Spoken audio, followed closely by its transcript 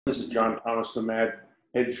This is John Thomas, the Mad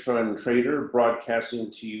Hedge Fund Trader,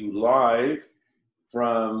 broadcasting to you live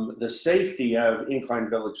from the safety of Incline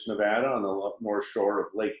Village, Nevada, on the north shore of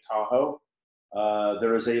Lake Tahoe.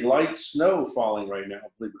 There is a light snow falling right now,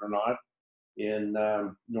 believe it or not, in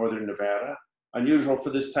northern Nevada. Unusual for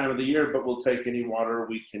this time of the year, but we'll take any water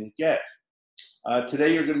we can get.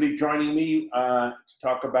 Today you're going to be joining me to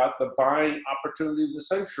talk about the buying opportunity of the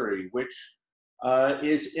century, which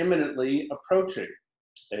is imminently approaching.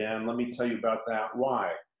 And let me tell you about that,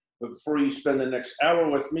 why. But before you spend the next hour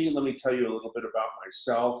with me, let me tell you a little bit about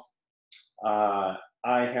myself.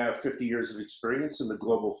 I have 50 years of experience in the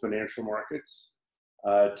global financial markets,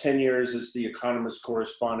 10 years as the economist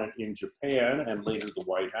correspondent in Japan and later the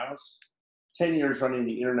White House, 10 years running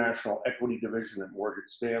the international equity division at Morgan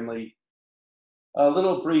Stanley, a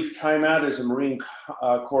little brief timeout as a Marine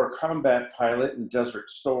Corps combat pilot in Desert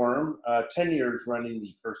Storm, 10 years running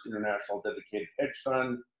the first international dedicated hedge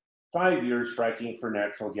fund, 5 years fracking for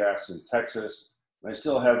natural gas in Texas. I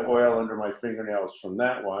still have oil under my fingernails from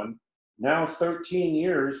that one. Now 13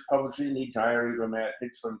 years publishing the Diary of a Mad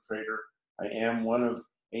Hedge Fund Trader. I am one of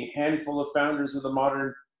a handful of founders of the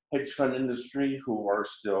modern hedge fund industry who are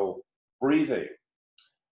still breathing.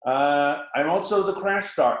 I'm also the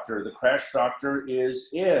crash doctor. The crash doctor is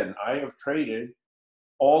in. I have traded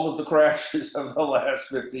all of the crashes of the last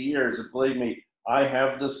 50 years. And believe me, I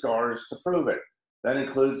have the scars to prove it. That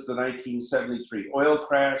includes the 1973 oil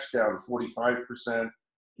crash, down 45%,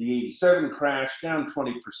 the 87 crash, down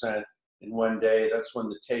 20% in one day. That's when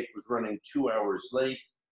the tape was running 2 hours late.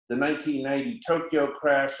 The 1990 Tokyo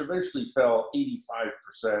crash eventually fell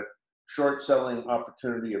 85%, short selling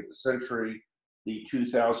opportunity of the century. The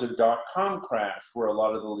 2000 dot-com crash, where a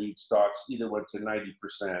lot of the lead stocks either went to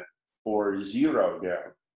 90% or zero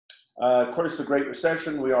down. Of course, the Great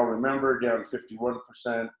Recession, we all remember, down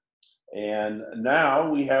 51%. And now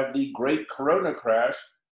we have the Great Corona crash,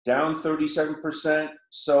 down 37%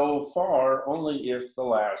 so far, only if the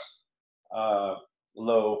last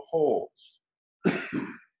low holds.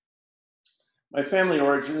 My family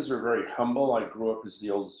origins are very humble. I grew up as the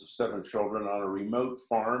oldest of 7 children on a remote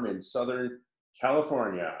farm in Southern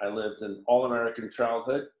California. I lived an all-American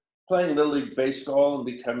childhood, playing Little League Baseball and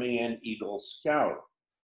becoming an Eagle Scout.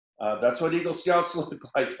 That's what Eagle Scouts looked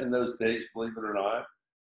like in those days, believe it or not.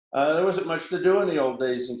 There wasn't much to do in the old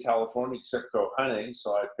days in California except go hunting,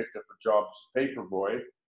 so I picked up a job as a paper boy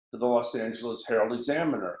for the Los Angeles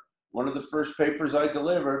Herald-Examiner. One of the first papers I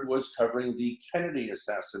delivered was covering the Kennedy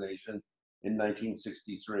assassination in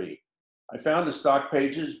 1963. I found the stock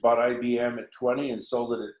pages, bought IBM at 20 and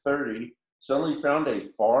sold it at 30. Suddenly found a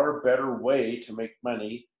far better way to make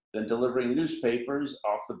money than delivering newspapers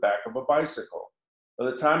off the back of a bicycle. By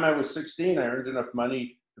the time I was 16, I earned enough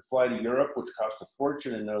money to fly to Europe, which cost a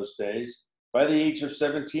fortune in those days. By the age of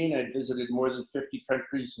 17, I'd visited more than 50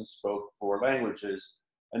 countries and spoke 4 languages.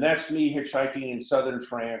 And that's me hitchhiking in southern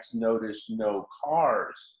France, noticed no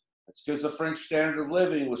cars. That's because the French standard of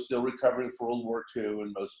living was still recovering from World War II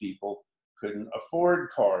and most people couldn't afford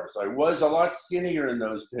cars. I was a lot skinnier in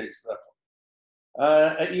those days, though.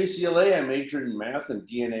 At UCLA, I majored in math and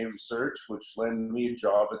DNA research, which landed me a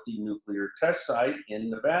job at the nuclear test site in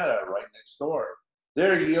Nevada, right next door.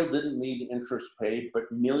 Their yield didn't meet interest paid,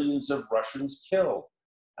 but millions of Russians killed.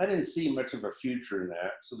 I didn't see much of a future in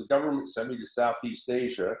that, so the government sent me to Southeast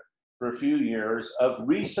Asia for a few years of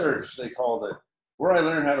research, they called it, where I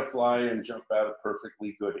learned how to fly and jump out of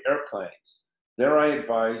perfectly good airplanes. There I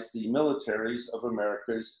advised the militaries of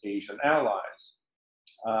America's Asian allies.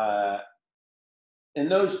 In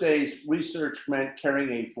those days, research meant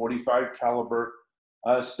carrying a .45 caliber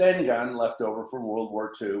Sten gun left over from World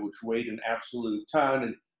War II, which weighed an absolute ton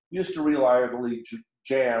and used to reliably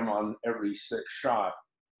jam on every 6 shot.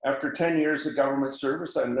 After 10 years of government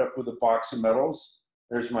service, I ended up with a box of medals.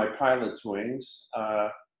 There's my pilot's wings.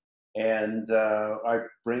 And I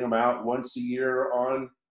bring them out once a year on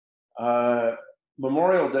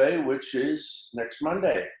Memorial Day, which is next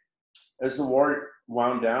Monday. As the war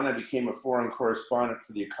wound down, I became a foreign correspondent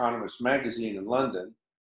for The Economist magazine in London.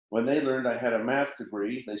 When they learned I had a math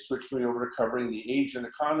degree, they switched me over to covering the Asian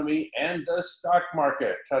economy and the stock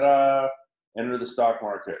market. Ta-da! Enter the stock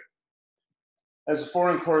market. As a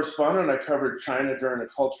foreign correspondent, I covered China during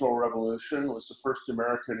the Cultural Revolution, was the first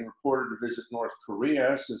American reporter to visit North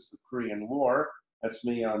Korea since the Korean War. That's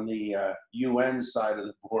me on the UN side of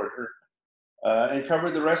the border. And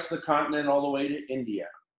covered the rest of the continent all the way to India.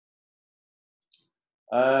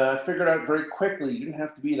 I figured out very quickly you didn't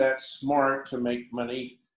have to be that smart to make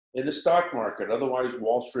money in the stock market. Otherwise,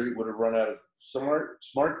 Wall Street would have run out of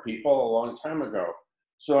smart people a long time ago.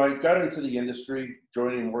 So I got into the industry,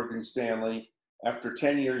 joining Morgan Stanley, After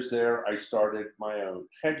 10 years there, I started my own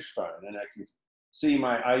hedge fund, and I can see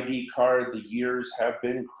my ID card. The years have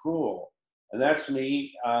been cruel. And that's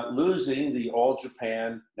me losing the All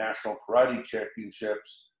Japan National Karate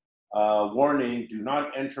Championships. Warning, do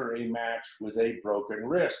not enter a match with a broken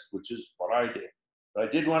wrist, which is what I did. But I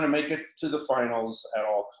did want to make it to the finals at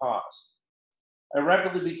all costs. I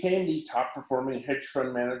rapidly became the top performing hedge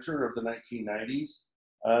fund manager of the 1990s,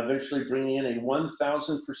 eventually bringing in a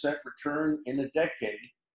 1,000% return in a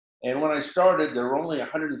decade. And when I started, there were only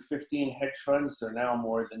 115 hedge funds. There are now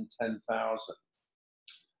more than 10,000.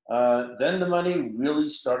 Then the money really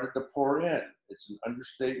started to pour in. It's an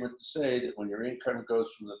understatement to say that when your income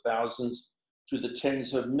goes from the thousands to the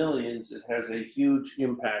tens of millions, it has a huge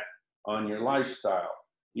impact on your lifestyle.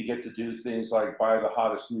 You get to do things like buy the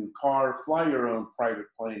hottest new car, fly your own private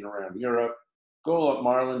plane around Europe, go up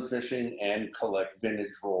marlin fishing, and collect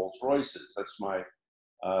vintage Rolls Royces. That's my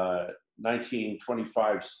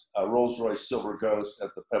 1925 Rolls Royce Silver Ghost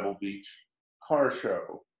at the Pebble Beach car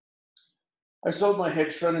show. I sold my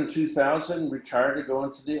hedge fund in 2000, retired to go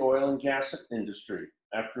into the oil and gas industry.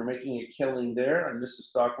 After making a killing there, I missed the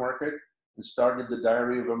stock market and started the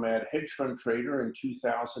Diary of a Mad Hedge Fund Trader in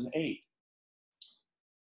 2008.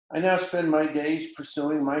 I now spend my days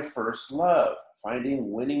pursuing my first love,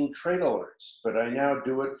 finding winning trade alerts, but I now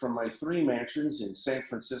do it from my 3 mansions in San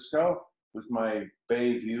Francisco with my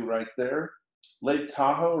bay view right there, Lake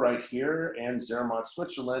Tahoe right here, and Zermatt,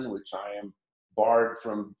 Switzerland, which I am barred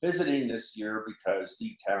from visiting this year because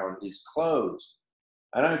the town is closed.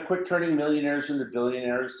 And I've quit turning millionaires into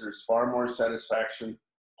billionaires. There's far more satisfaction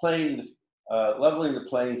leveling the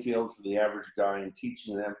playing field for the average guy and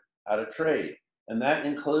teaching them how to trade. And that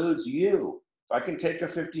includes you. If I can take a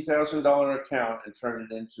 $50,000 account and turn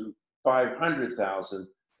it into $500,000,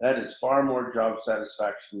 that is far more job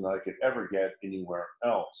satisfaction than I could ever get anywhere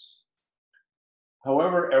else.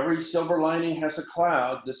 However, every silver lining has a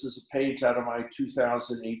cloud. This is a page out of my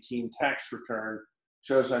 2018 tax return.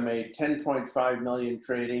 Shows I made 10.5 million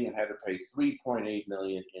trading and had to pay 3.8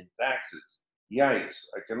 million in taxes. Yikes!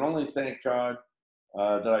 I can only thank God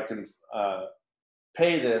that I can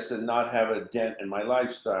pay this and not have a dent in my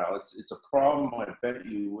lifestyle. It's a problem I bet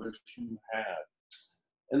you wish you had.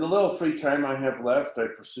 In the little free time I have left, I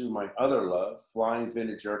pursue my other love, flying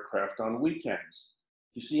vintage aircraft on weekends.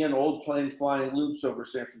 If you see an old plane flying loops over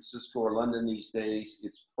San Francisco or London these days,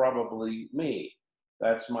 it's probably me.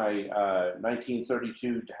 That's my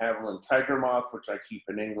 1932 de Havilland Tiger Moth, which I keep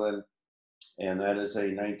in England, and that is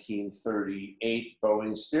a 1938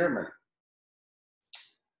 Boeing Stearman.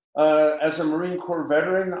 As a Marine Corps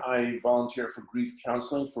veteran, I volunteer for grief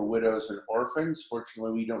counseling for widows and orphans.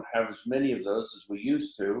 Fortunately, we don't have as many of those as we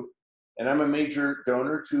used to. And I'm a major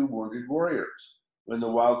donor to Wounded Warriors. When the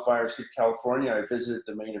wildfires hit California, I visited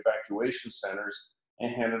the main evacuation centers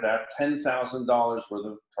and handed out $10,000 worth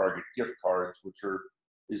of Target gift cards, which are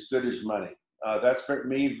as good as money. That's for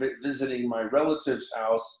me visiting my relative's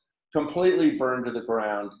house, completely burned to the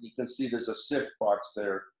ground. You can see there's a sift box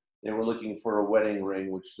there. They were looking for a wedding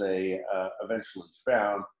ring, which they eventually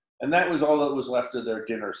found. And that was all that was left of their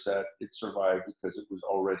dinner set. It survived because it was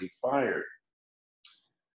already fired.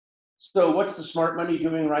 So what's the smart money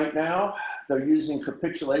doing right now? They're using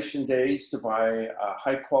capitulation days to buy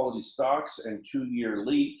high quality stocks and 2-year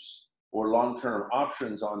leaps or long-term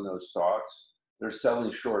options on those stocks. They're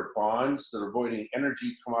selling short bonds. They're avoiding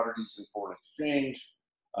energy, commodities, and foreign exchange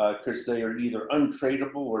because they are either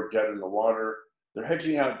untradeable or dead in the water. They're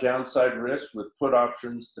hedging out downside risk with put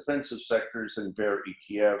options, defensive sectors, and bear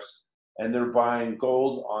ETFs, and they're buying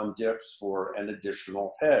gold on dips for an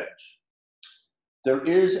additional hedge. There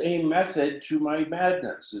is a method to my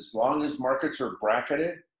madness. As long as markets are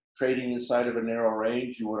bracketed, trading inside of a narrow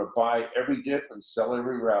range, you want to buy every dip and sell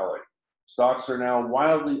every rally. Stocks are now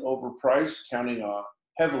wildly overpriced, counting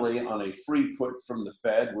heavily on a free put from the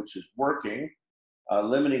Fed, which is working,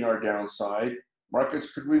 limiting our downside.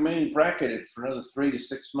 Markets could remain bracketed for another 3 to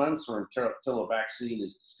 6 months or until a vaccine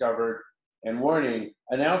is discovered. And warning,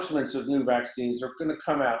 announcements of new vaccines are going to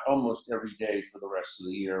come out almost every day for the rest of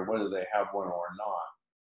the year, whether they have one or not.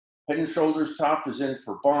 Head and Shoulders top is in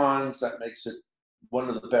for bonds. That makes it one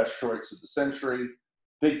of the best shorts of the century.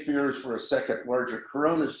 Big fears for a second larger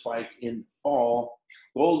corona spike in fall.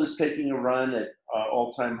 Gold is taking a run at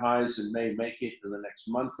all-time highs and may make it in the next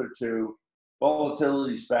month or two.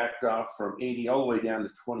 Volatility's backed off from 80 all the way down to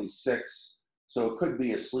 26, so it could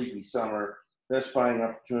be a sleepy summer. Best buying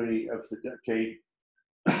opportunity of the decade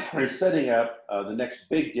is setting up. The next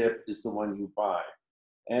big dip is the one you buy.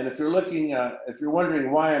 And if you're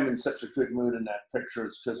wondering why I'm in such a good mood in that picture,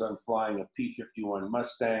 it's because I'm flying a P-51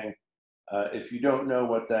 Mustang. If you don't know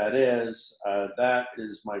what that is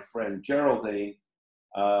my friend Geraldine,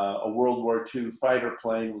 a World War II fighter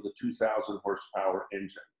plane with a 2,000 horsepower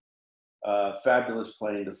engine. Fabulous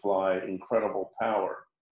plane to fly, incredible power.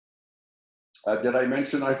 Did I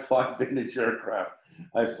mention I fly vintage aircraft?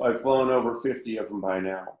 I've flown over 50 of them by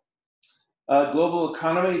now. Global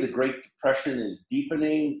economy, the Great Depression is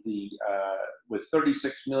deepening with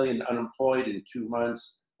 36 million unemployed in 2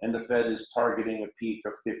 months, and the Fed is targeting a peak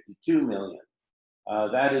of 52 million.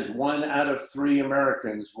 That is 1 out of 3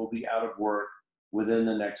 Americans will be out of work within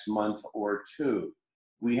the next month or two.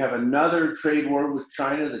 We have another trade war with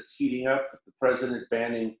China that's heating up, with the president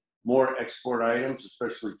banning more export items,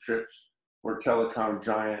 especially chips, for telecom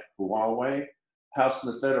giant Huawei. House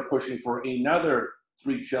and the Fed are pushing for another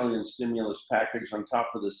 $3 trillion stimulus package on top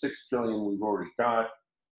of the $6 trillion we've already got.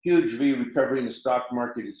 Huge V recovery in the stock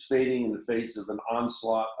market is fading in the face of an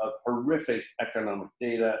onslaught of horrific economic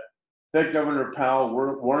data. Fed Governor Powell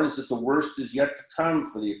warns that the worst is yet to come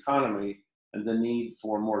for the economy, and the need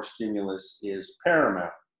for more stimulus is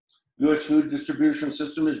paramount. U.S. food distribution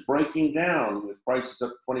system is breaking down, with prices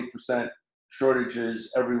up 20%,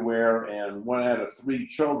 shortages everywhere, and 1 out of 3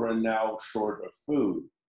 children now short of food.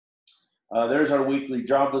 There's our weekly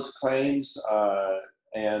jobless claims,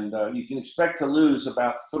 and you can expect to lose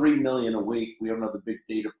about 3 million a week. We have another big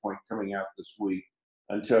data point coming out this week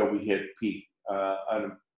until we hit peak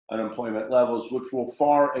unemployment levels, which will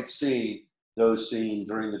far exceed those seen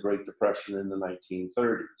during the Great Depression in the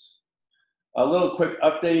 1930s. A little quick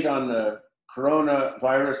update on the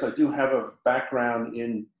coronavirus. I do have a background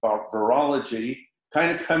in virology,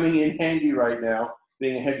 kind of coming in handy right now,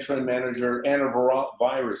 being a hedge fund manager and a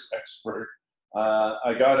virus expert.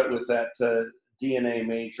 I got it with that DNA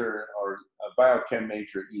major or biochem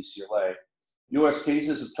major at UCLA. US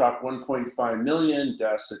cases have topped 1.5 million,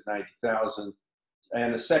 deaths at 90,000.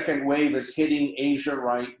 And a second wave is hitting Asia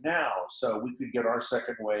right now. So we could get our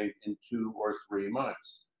second wave in 2 or 3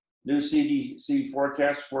 months. New CDC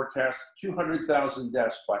forecast 200,000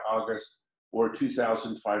 deaths by August, or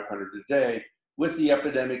 2,500 a day, with the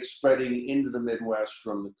epidemic spreading into the Midwest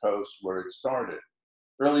from the coast where it started.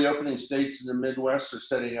 Early opening states in the Midwest are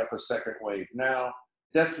setting up a second wave now.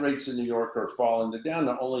 Death rates in New York are falling. They're down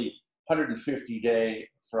to only 150 a day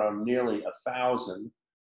from nearly 1,000.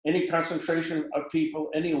 Any concentration of people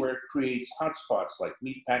anywhere creates hotspots like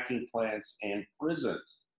meatpacking plants and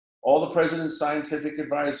prisons. All the president's scientific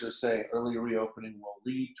advisors say early reopening will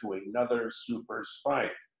lead to another super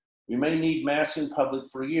spike. We may need masks in public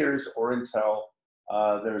for years or until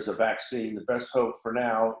there's a vaccine. The best hope for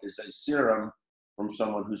now is a serum from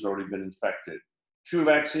someone who's already been infected. True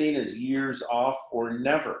vaccine is years off or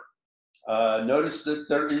never. Notice that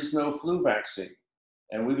there is no flu vaccine,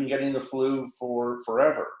 and we've been getting the flu for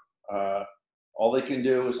forever. All they can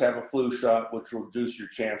do is have a flu shot, which will reduce your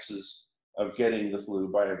chances of getting the flu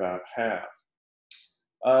by about half.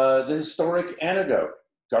 The historic antidote.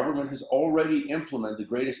 Government has already implemented the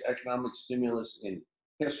greatest economic stimulus in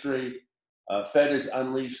history. Fed has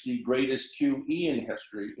unleashed the greatest QE in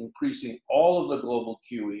history, increasing all of the global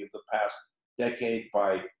QE of the past decade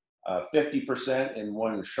by 50% in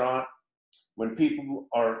one shot. When people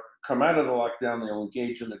come out of the lockdown, they'll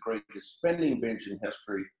engage in the greatest spending binge in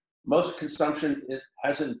history. Most consumption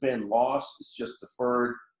hasn't been lost, it's just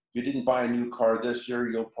deferred. If you didn't buy a new car this year,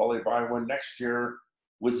 you'll probably buy one next year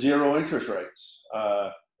with 0 interest rates,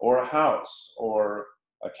 or a house, or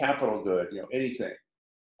a capital good, anything.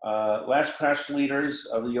 Last crash leaders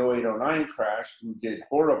of the 08-09 crash, who did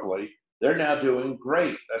horribly, they're now doing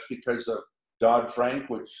great. That's because of Dodd-Frank,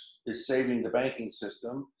 which is saving the banking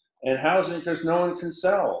system, and housing, because no one can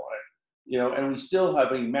sell. And we still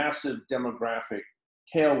have a massive demographic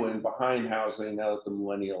tailwind behind housing now that the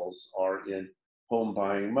millennials are in home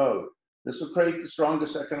buying mode. This will create the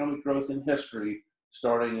strongest economic growth in history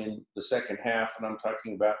starting in the second half, and I'm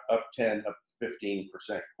talking about up 10, up 15%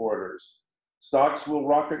 quarters. Stocks will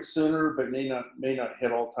rocket sooner, but may not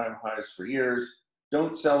hit all-time highs for years.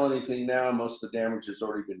 Don't sell anything now. Most of the damage has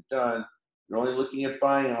already been done. You're only looking at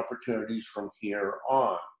buying opportunities from here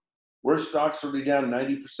on. Worst stocks will be down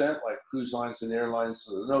 90%, like cruise lines and airlines,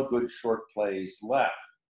 so there's no good short plays left.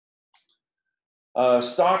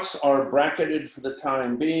 Stocks are bracketed for the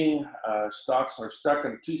time being. Stocks are stuck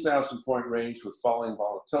in a 2,000-point range with falling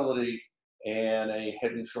volatility, and a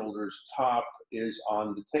head and shoulders top is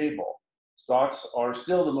on the table. Stocks are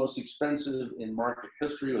still the most expensive in market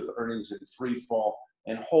history, with earnings in free fall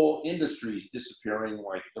and whole industries disappearing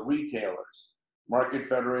like the retailers. Market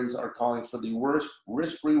veterans are calling for the worst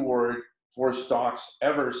risk-reward for stocks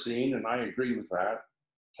ever seen, and I agree with that.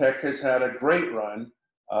 Tech has had a great run,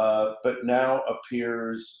 but now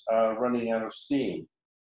appears running out of steam.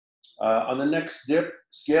 On the next dip,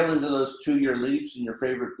 scale into those 2-year leaps in your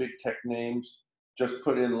favorite big tech names. Just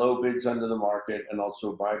put in low bids under the market and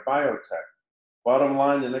also buy biotech. Bottom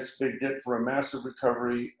line, the next big dip for a massive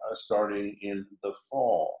recovery starting in the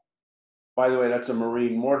fall. By the way, that's a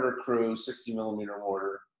marine mortar crew, 60 millimeter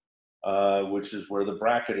mortar, which is where the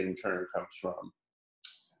bracketing term comes from.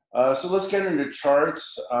 So let's get into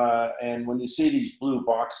charts. And when you see these blue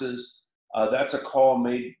boxes, that's a call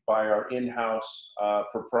made by our in-house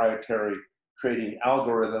proprietary trading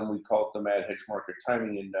algorithm. We call it the Mad Hedge Market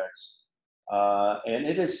Timing Index. And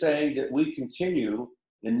it is saying that we continue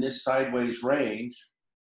in this sideways range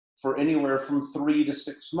for anywhere from 3 to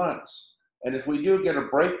 6 months. And if we do get a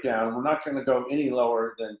breakdown, we're not going to go any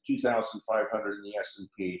lower than 2,500 in the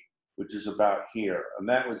S&P, which is about here. And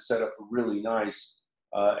that would set up a really nice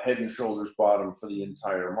head and shoulders bottom for the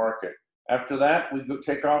entire market. After that, we go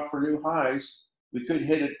take off for new highs. We could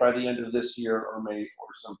hit it by the end of this year or maybe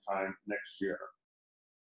or sometime next year.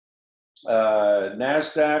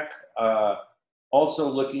 NASDAQ, also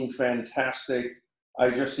looking fantastic. I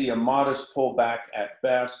just see a modest pullback at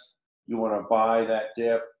best. You want to buy that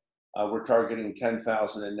dip. We're targeting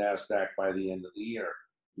 10,000 in NASDAQ by the end of the year.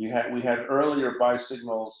 We had earlier buy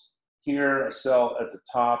signals here, a sell at the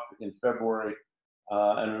top in February,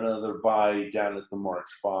 and another buy down at the March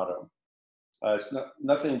bottom. It's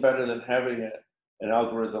nothing better than having an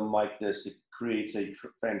algorithm like this. It creates a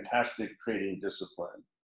fantastic trading discipline.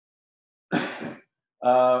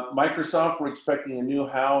 Microsoft, we're expecting a new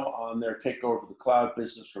how on their takeover of the cloud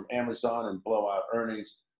business from Amazon and blowout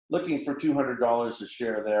earnings. Looking for $200 a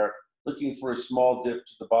share there. Looking for a small dip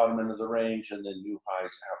to the bottom end of the range and then new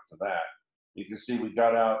highs after that. You can see we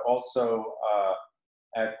got out also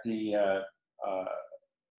at the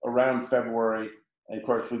around February. And of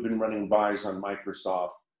course, we've been running buys on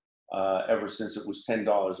Microsoft ever since it was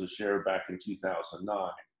 $10 a share back in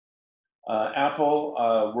 2009. Apple,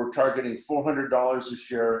 we're targeting $400 a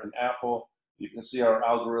share in Apple. You can see our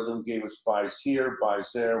algorithm gave us buys here,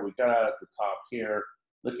 buys there. We got out at the top here,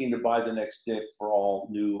 looking to buy the next dip for all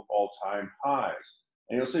new all-time highs.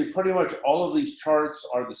 And you'll see pretty much all of these charts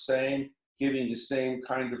are the same, giving the same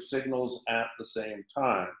kind of signals at the same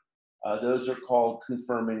time. Those are called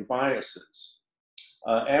confirming biases.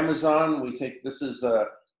 Amazon, we think this is a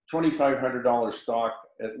 $2,500 stock,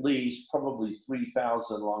 at least, probably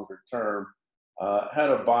 3,000 longer term. Had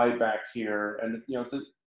a buyback here, and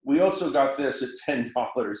we also got this at $10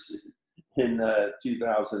 in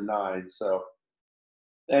 2009. So,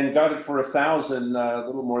 and got it for 1,000 a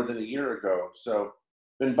little more than a year ago. So,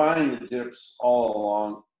 been buying the dips all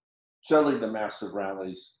along, selling the massive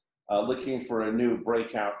rallies, looking for a new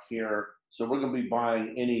breakout here. So we're going to be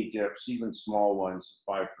buying any dips, even small ones,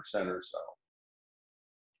 5% or so.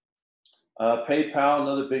 PayPal,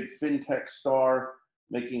 another big fintech star,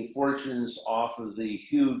 making fortunes off of the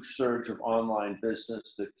huge surge of online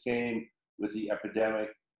business that came with the epidemic.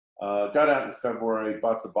 Got out in February,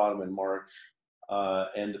 bought the bottom in March.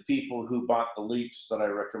 And the people who bought the leaps that I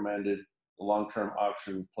recommended, the long-term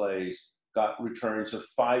option plays, got returns of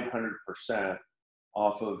 500%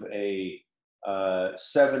 off of a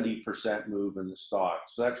 70% move in the stock.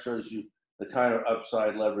 So that shows you the kind of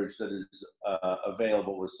upside leverage that is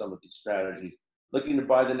available with some of these strategies. Looking to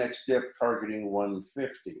buy the next dip, targeting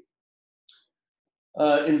 150.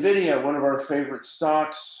 NVIDIA, one of our favorite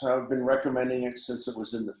stocks. I've been recommending it since it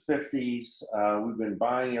was in the 50s. We've been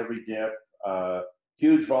buying every dip.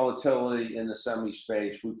 Huge volatility in the semi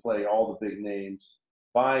space. We play all the big names.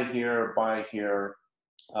 Buy here,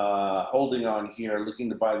 holding on here, looking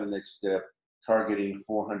to buy the next dip, targeting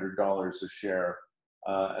 $400 a share.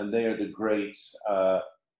 And they are the great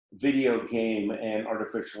video game and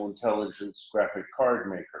artificial intelligence graphic card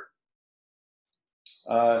maker.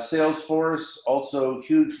 Salesforce, also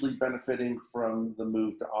hugely benefiting from the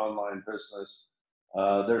move to online business.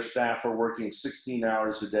 Their staff are working 16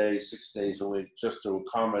 hours a day, 6 days a week, just to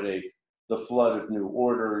accommodate the flood of new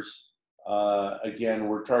orders. Again,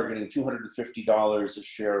 we're targeting $250 a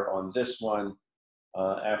share on this one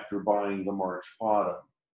after buying the March bottom.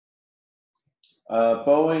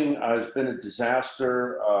 Boeing has been a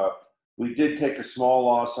disaster. We did take a small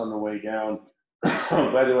loss on the way down.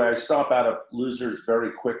 By the way, I stop out of losers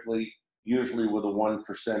very quickly, usually with a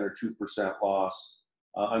 1% or 2% loss.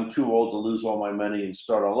 I'm too old to lose all my money and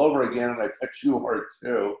start all over again, and I bet you are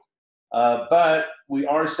too. But we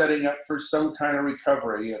are setting up for some kind of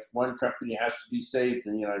recovery. If one company has to be saved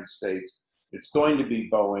in the United States, it's going to be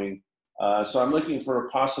Boeing. So I'm looking for a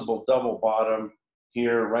possible double bottom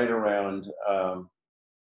here, right around, oh,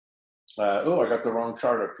 I got the wrong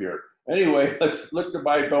chart up here. Anyway, let's look to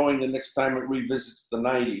buy Boeing the next time it revisits the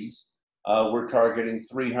 90s. We're targeting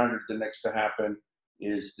 300. The next to happen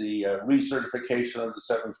is the recertification of the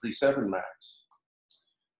 737 MAX.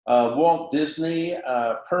 Walt Disney,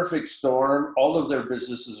 perfect storm. All of their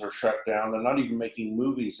businesses are shut down. They're not even making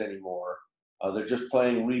movies anymore. They're just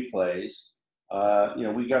playing replays.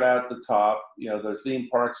 We got out at the top. Their theme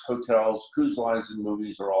parks, hotels, cruise lines, and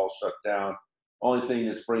movies are all shut down. Only thing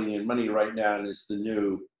that's bringing in money right now is the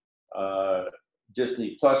new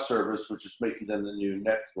Disney Plus service, which is making them the new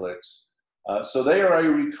Netflix. So they are a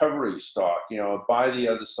recovery stock, buy the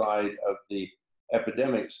other side of the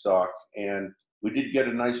epidemic stock. And we did get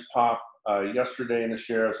a nice pop yesterday in the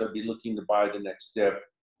shares. I'd be looking to buy the next dip.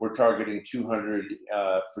 We're targeting 200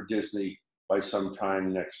 for Disney by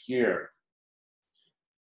sometime next year.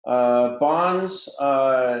 Bonds,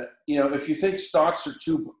 if you think stocks are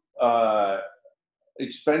too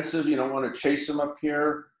expensive, you don't want to chase them up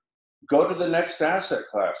here, go to the next asset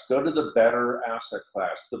class. Go to the better asset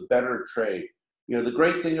class, the better trade. The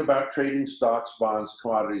great thing about trading stocks, bonds,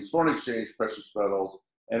 commodities, foreign exchange, precious metals,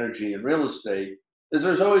 energy, and real estate is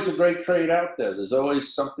there's always a great trade out there. There's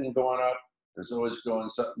always something going up. There's always going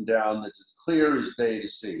something down that's as clear as day to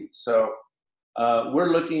see. So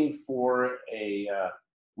we're looking for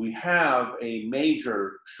we have a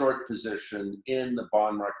major short position in the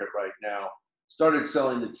bond market right now. Started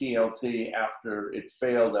selling the TLT after it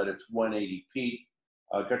failed at its 180 peak.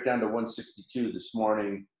 Got down to 162 this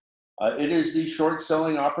morning. It is the short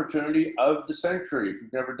selling opportunity of the century. If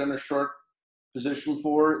you've never done a short position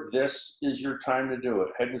before, this is your time to do it.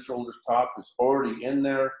 Head and Shoulders top is already in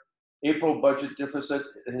there. April budget deficit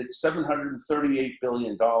hit $738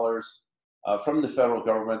 billion from the federal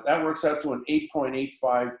government. That works out to an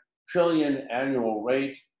 8.85 trillion annual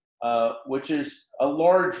rate, which is a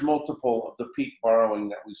large multiple of the peak borrowing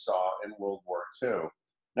that we saw in World War II.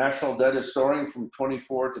 National debt is soaring from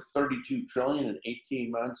 24 to 32 trillion in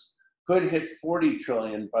 18 months. Could hit 40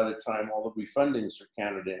 trillion by the time all the refundings are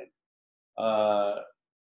counted in.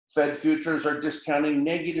 Fed futures are discounting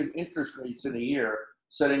negative interest rates in a year,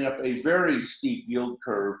 setting up a very steep yield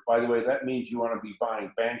curve. By the way, that means you want to be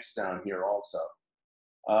buying banks down here also.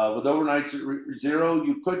 With overnights at zero,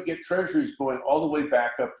 you could get treasuries going all the way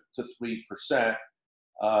back up to 3%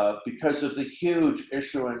 because of the huge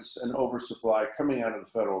issuance and oversupply coming out of the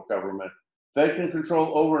federal government. Fed can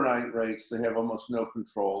control overnight rates. They have almost no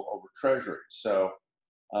control over treasuries. So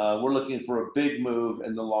we're looking for a big move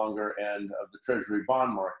in the longer end of the treasury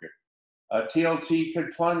bond market. TLT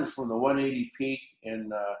could plunge from the 180 peak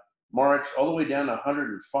in March all the way down to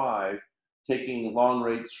 105, taking long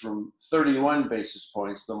rates from 31 basis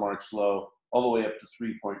points, the March low, all the way up to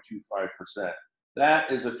 3.25%.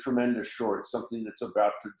 That is a tremendous short, something that's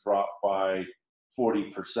about to drop by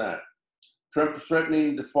 40%. Trump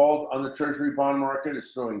threatening default on the treasury bond market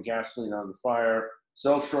is throwing gasoline on the fire.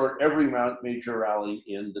 Sell short every major rally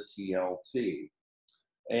in the TLT.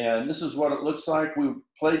 And this is what it looks like. We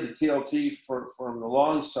played the TLT from the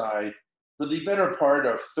long side for the better part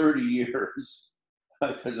of 30 years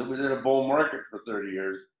because it was in a bull market for 30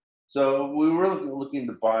 years. So we were looking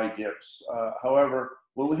to buy dips. However,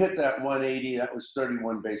 when we hit that 180, that was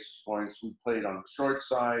 31 basis points. We played on the short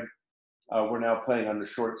side. We're now playing on the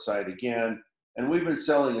short side again. And we've been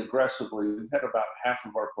selling aggressively. We've had about half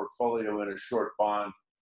of our portfolio in a short bond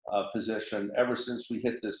position ever since we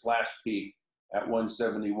hit this last peak at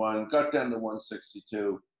 171, got down to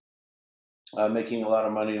 162, making a lot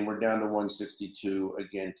of money, and we're down to 162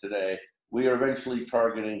 again today. We are eventually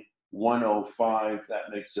targeting 105. That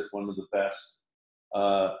makes it one of the best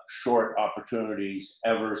short opportunities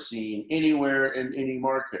ever seen anywhere in any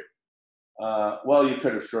market. Well, you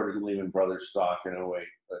could have shorted Lehman Brothers stock in 08,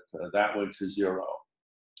 but that went to zero.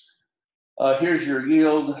 Here's your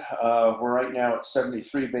yield. We're right now at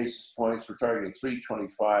 73 basis points. We're targeting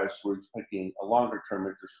 325, so we're expecting a longer-term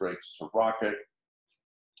interest rates to rocket.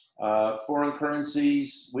 Foreign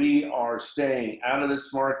currencies, we are staying out of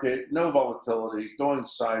this market. No volatility, going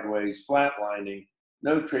sideways, flatlining,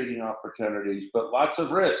 no trading opportunities, but lots of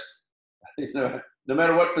risk. No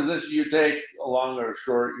matter what position you take, long or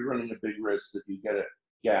short, you're running a big risk that you get a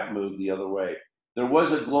gap move the other way. There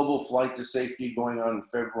was a global flight to safety going on in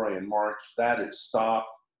February and March. That has stopped.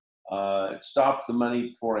 It stopped the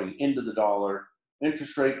money pouring into the dollar.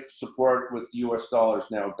 Interest rate support with the US dollars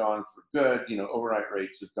now gone for good. Overnight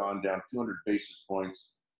rates have gone down 200 basis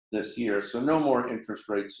points this year. So no more interest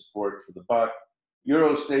rate support for the buck.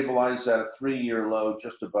 Euro stabilized at a 3-year low,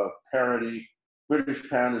 just above parity. British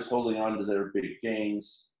pound is holding on to their big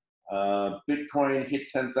gains. Bitcoin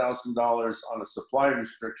hit $10,000 on a supply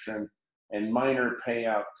restriction and minor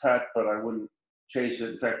payout cut, but I wouldn't chase it.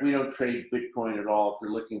 In fact, we don't trade Bitcoin at all. If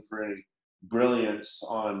you're looking for any brilliance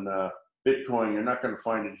on Bitcoin, you're not going to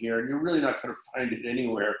find it here, and you're really not going to find it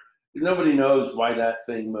anywhere. Nobody knows why that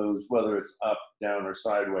thing moves, whether it's up, down, or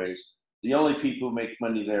sideways. The only people who make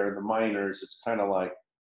money there are the miners. It's kind of like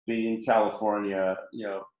being in California, you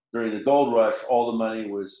know, during the gold rush, all the money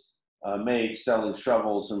was made selling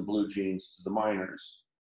shovels and blue jeans to the miners.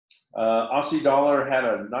 Aussie dollar had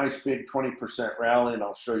a nice big 20% rally, and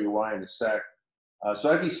I'll show you why in a sec.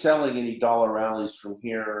 So I'd be selling any dollar rallies from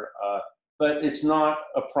here, but it's not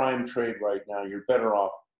a prime trade right now. You're better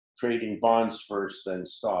off trading bonds first than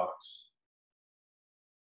stocks.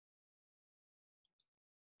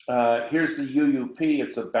 Here's the UUP.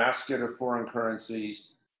 It's a basket of foreign currencies.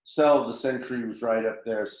 Sell of the century was right up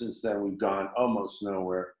there. Since then, we've gone almost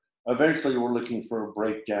nowhere. Eventually, we're looking for a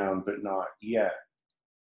breakdown, but not yet.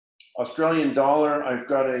 Australian dollar, I've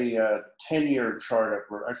got a 10-year chart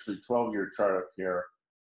up, or actually 12-year chart up here.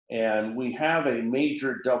 And we have a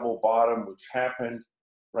major double bottom, which happened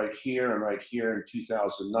right here and right here in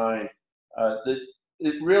 2009.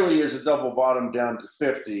 It really is a double bottom down to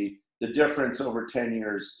 50. The difference over 10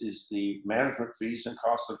 years is the management fees and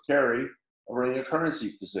cost of carry of running a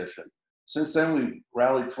currency position. Since then, we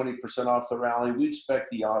rallied 20% off the rally. We expect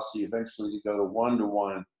the Aussie eventually to go to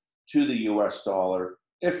 1-to-1 to the US dollar.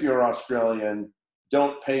 If you're Australian,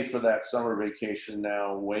 don't pay for that summer vacation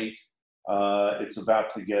now. Wait. It's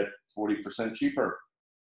about to get 40% cheaper.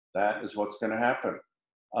 That is what's going to happen.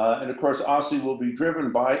 And of course, Aussie will be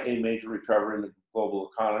driven by a major recovery in the global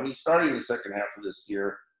economy starting in the second half of this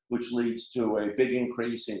year, which leads to a big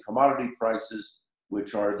increase in commodity prices,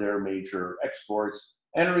 which are their major exports,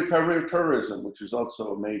 and a recovery of tourism, which is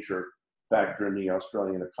also a major factor in the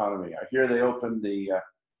Australian economy. I hear they opened the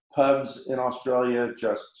pubs in Australia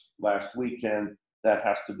just last weekend. That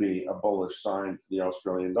has to be a bullish sign for the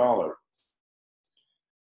Australian dollar.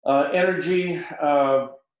 Energy,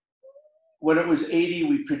 when it was 80,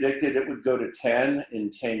 we predicted it would go to 10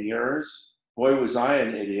 in 10 years. Boy, was I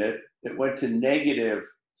an idiot. It went to negative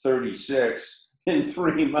 36 in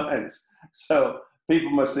 3 months. So people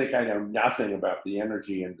must think I know nothing about the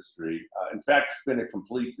energy industry. In fact, it's been a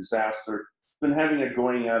complete disaster. It's been having a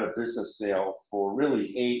going out of business sale for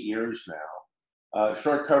really 8 years now.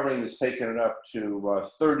 Short covering has taken it up to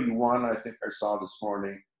 31, I think I saw this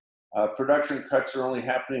morning. Production cuts are only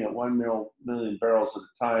happening at 1 million barrels at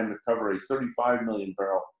a time to cover a 35 million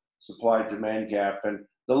barrel supply-demand gap. And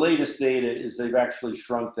the latest data is they've actually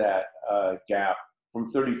shrunk that gap from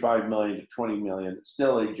 35 million to 20 million. It's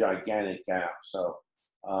still a gigantic gap. So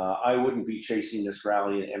I wouldn't be chasing this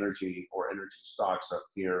rally in energy or energy stocks up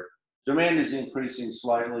here. Demand is increasing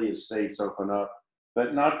slightly as states open up,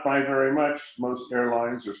 but not by very much. Most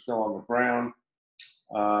airlines are still on the ground.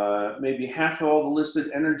 Maybe half of all the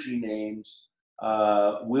listed energy names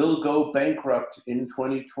will go bankrupt in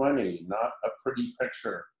 2020. Not a pretty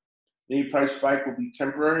picture. Any price spike will be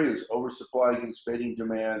temporary as oversupply against fading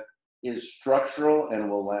demand is structural and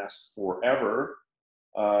will last forever.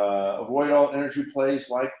 Avoid all energy plays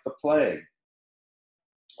like the plague.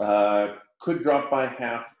 Could drop by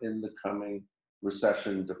half in the coming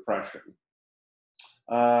recession depression.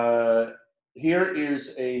 Here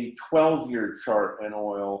is a 12-year chart in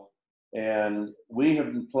oil, and we have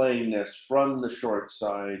been playing this from the short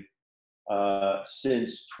side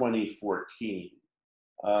since 2014.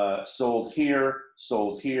 Sold here,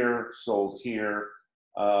 sold here, sold here.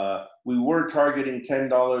 We were targeting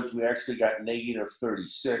 $10. We actually got negative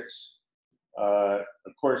 36. Of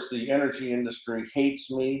course, the energy industry hates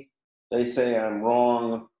me. They say I'm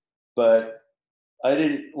wrong, but I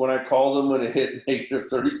didn't, when I called them when it hit negative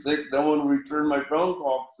 36, no one returned my phone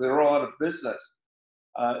call because they were all out of business.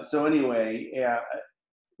 So anyway, yeah,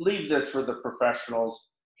 leave this for the professionals.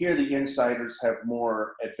 Here, the insiders have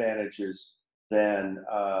more advantages than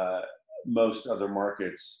most other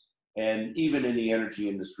markets. And even in the energy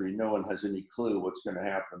industry, no one has any clue what's going to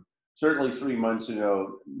happen. Certainly 3 months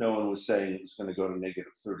ago, no one was saying it was going to go to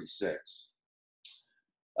negative 36.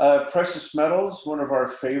 Precious metals, one of our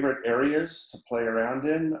favorite areas to play around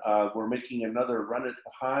in. We're making another run at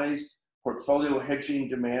the highs. Portfolio hedging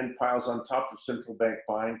demand piles on top of central bank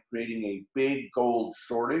buying, creating a big gold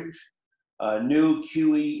shortage. New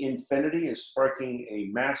QE infinity is sparking a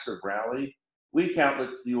massive rally. Weak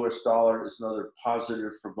outlook for the US dollar is another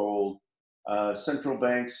positive for gold. Central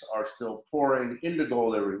banks are still pouring into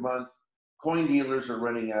gold every month. Coin dealers are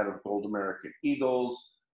running out of gold American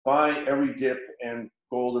Eagles. Buy every dip and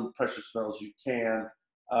gold and precious metals you can.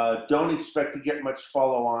 Don't expect to get much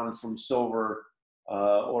follow on from silver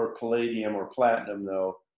or palladium or platinum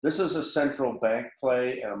though. This is a central bank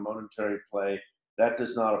play and a monetary play. That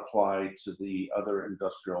does not apply to the other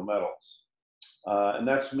industrial metals. And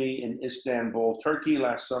that's me in Istanbul, Turkey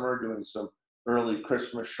last summer doing some early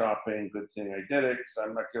Christmas shopping. Good thing I did it because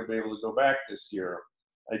I'm not going to be able to go back this year.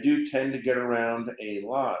 I do tend to get around a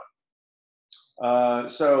lot.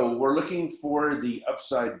 So we're looking for the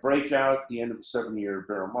upside breakout, the end of the 7-year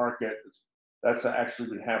bear market. That's actually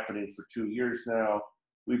been happening for 2 years now.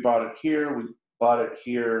 We bought it here, we bought it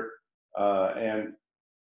here, and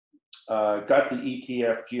got the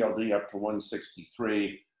ETF GLD up to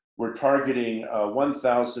 163. We're targeting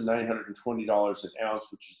 $1,920 an ounce,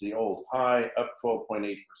 which is the old high, up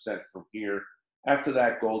 12.8% from here. After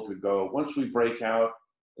that, gold could go. Once we break out,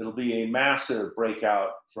 it'll be a massive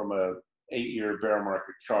breakout from a 8-year bear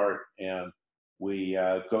market chart, and we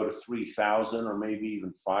go to 3,000 or maybe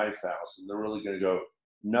even 5,000. They're really going to go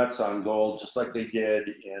nuts on gold, just like they did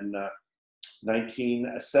in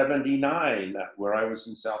 1979, where I was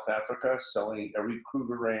in South Africa selling every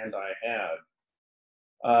Kruger Rand I had.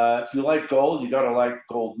 If you like gold, you got to like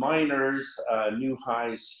gold miners. New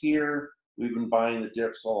highs here. We've been buying the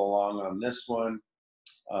dips all along on this one.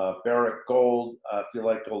 Barrick Gold, if you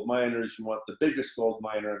like gold miners, you want the biggest gold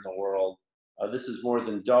miner in the world. This is more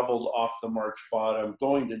than doubled off the March bottom,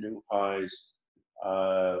 going to new highs.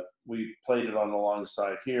 We played it on the long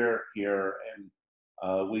side here, and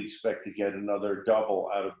we expect to get another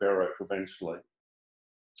double out of Barrick eventually.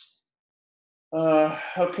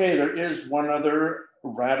 Okay, there is one other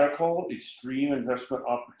radical, extreme investment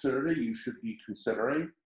opportunity you should be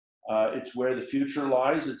considering. It's where the future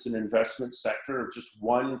lies. It's an investment sector of just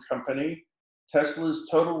one company. Tesla's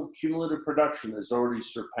total cumulative production has already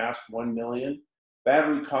surpassed 1 million.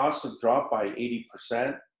 Battery costs have dropped by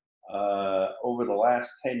 80% over the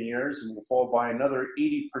last 10 years and will fall by another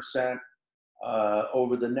 80%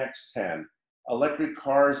 over the next 10. Electric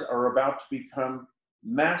cars are about to become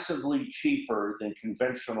massively cheaper than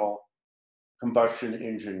conventional combustion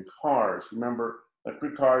engine cars. Remember,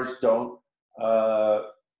 electric cars don't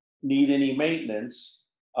need any maintenance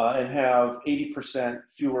and have 80%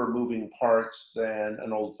 fewer moving parts than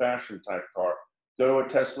an old-fashioned type car. Go to a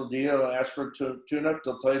Tesla dealer and ask for a tune-up,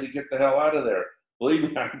 they'll tell you to get the hell out of there. Believe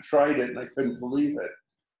me, I tried it and I couldn't believe it.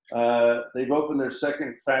 They've opened their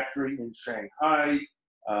second factory in Shanghai.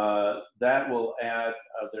 That will add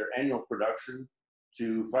their annual production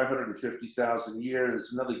to 550,000 a year.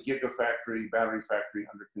 There's another gigafactory, battery factory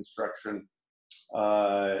under construction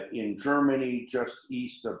in Germany, just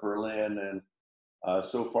east of Berlin. And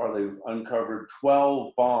so far they've uncovered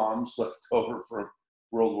 12 bombs left over from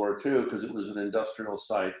World War II because it was an industrial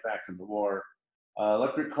site back in the war.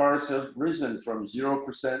 Electric cars have risen from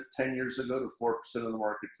 0% 10 years ago to 4% of the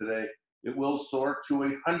market today. It will soar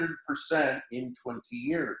to 100% in 20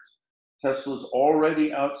 years. Tesla's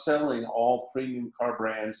already outselling all premium car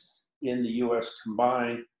brands in the US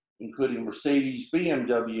combined, including Mercedes,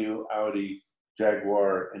 BMW, Audi,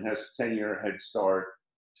 Jaguar, and has a 10-year head start.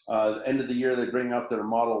 The end of the year, they bring out their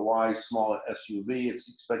Model Y small SUV. It's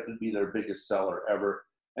expected to be their biggest seller ever.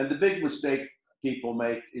 And the big mistake people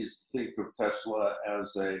make is to think of Tesla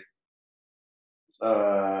as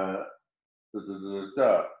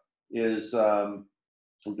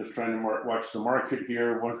I'm just trying to watch the market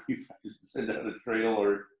here. One of you send out a trade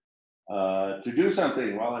alert to do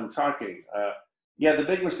something while I'm talking. Yeah, the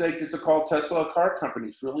big mistake is to call Tesla a car company.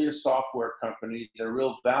 It's really a software company. Their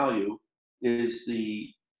real value is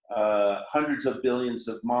the hundreds of billions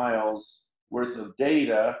of miles worth of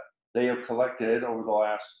data they have collected over the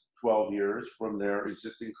last 12 years from their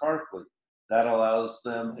existing car fleet. That allows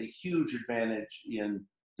them a huge advantage in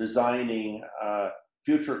designing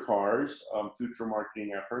future cars, future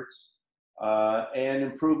marketing efforts, and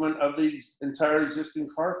improvement of the entire existing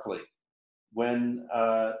car fleet. When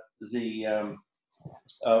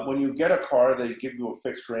you get a car, they give you a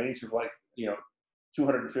fixed range of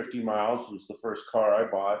 250 miles was the first car I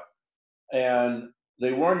bought, and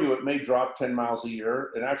they warn you it may drop 10 miles a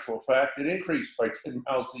year. In actual fact, it increased by 10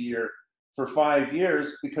 miles a year for 5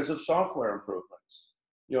 years because of software improvements.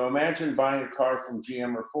 Imagine buying a car from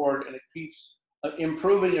GM or Ford, and it keeps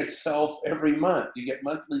improving itself every month. You get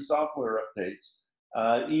monthly software updates,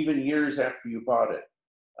 even years after you bought it.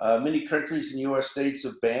 Many countries and US states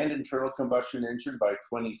have banned internal combustion engine by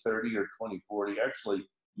 2030 or 2040. Actually,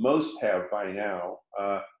 most have by now.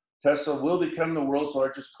 Tesla will become the world's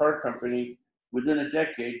largest car company within a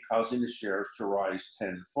decade, causing the shares to rise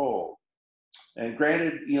tenfold. And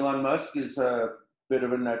granted, Elon Musk is a bit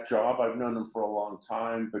of a nut job. I've known him for a long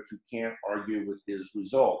time, but you can't argue with his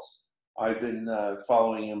results. I've been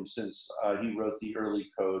following him since he wrote the early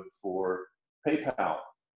code for PayPal.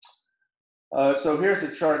 So here's the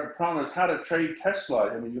chart. The problem is how to trade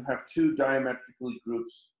Tesla. I mean, you have two diametrically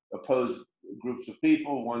opposed groups of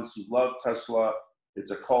people. Ones who love Tesla,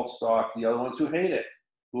 it's a cult stock. The other ones who hate it,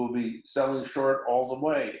 who will be selling short all the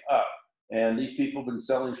way up. And these people have been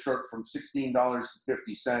selling short from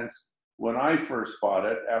 $16.50 when I first bought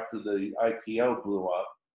it after the IPO blew up,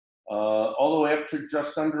 all the way up to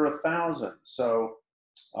just under 1,000. So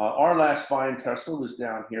our last buy in Tesla was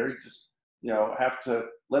down here. You just have to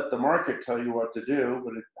let the market tell you what to do.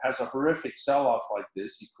 When it has a horrific sell-off like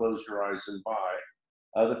this, you close your eyes and buy.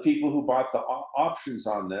 The people who bought the options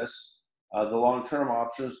on this, the long-term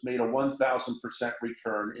options, made a 1,000%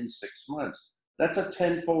 return in 6 months. That's a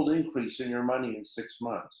tenfold increase in your money in 6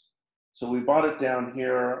 months. So we bought it down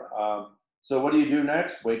here. So what do you do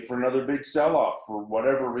next? Wait for another big sell-off for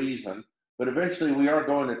whatever reason. But eventually we are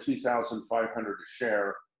going to 2,500 a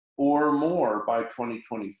share or more by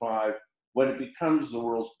 2025 when it becomes the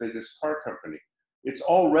world's biggest car company. It's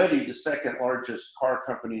already the second largest car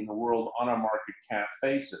company in the world on a market cap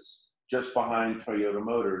basis, just behind Toyota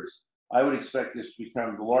Motors. I would expect this to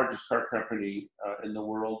become the largest car company in the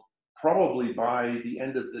world probably by the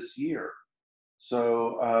end of this year.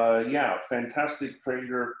 So yeah, fantastic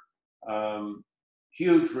trader,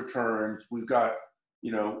 huge returns. We've got,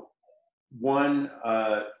 one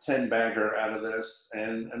 10 bagger out of this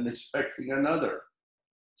and I'm expecting another.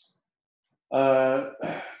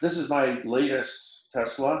 This is my latest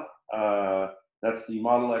Tesla. That's the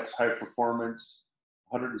Model X High Performance,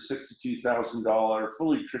 $162,000,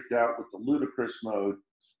 fully tricked out with the ludicrous mode.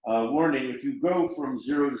 Warning, if you go from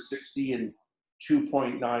 0 to 60 in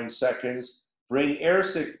 2.9 seconds, bring air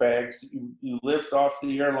sick bags you lift off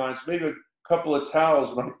the airlines. Maybe a couple of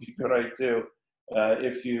towels might be a good idea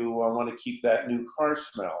if you want to keep that new car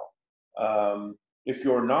smell. If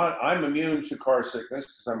you're not, I'm immune to car sickness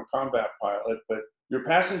because I'm a combat pilot, but your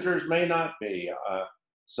passengers may not be.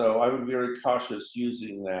 So I would be very cautious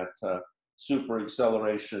using that super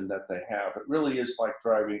acceleration that they have. It really is like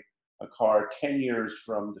driving a car 10 years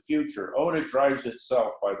from the future. Oh, and it drives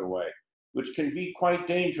itself, by the way, which can be quite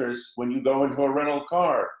dangerous when you go into a rental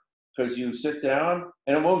car because you sit down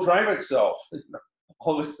and it won't drive itself.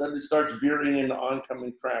 All of a sudden it starts veering into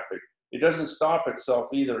oncoming traffic. It doesn't stop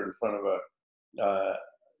itself either in front of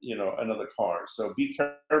another car. So be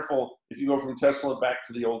careful if you go from Tesla back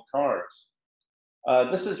to the old cars.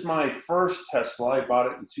 This is my first Tesla. I bought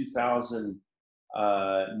it in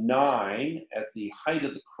 2009 at the height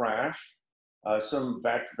of the crash. Some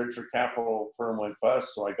venture capital firm went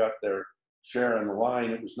bust, so I got their share in the line.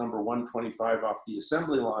 It was number 125 off the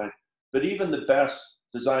assembly line. But even the best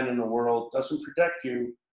design in the world doesn't protect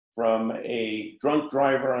you from a drunk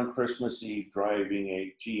driver on Christmas Eve driving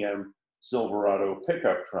a GM Silverado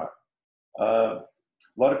pickup truck. A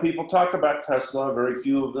lot of people talk about Tesla. Very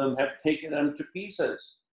few of them have taken them to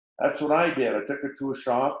pieces. That's what I did. I took it to a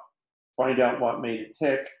shop, find out what made it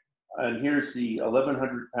tick. And here's the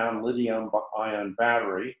 1,100-pound lithium-ion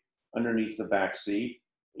battery underneath the back seat.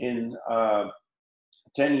 In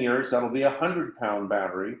 10 years, that'll be a 100-pound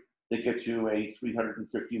battery that gets you a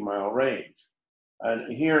 350-mile range.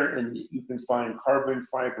 And here you can find carbon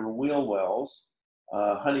fiber wheel wells,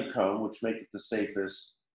 honeycomb, which make it the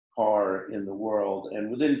safest car in the world. And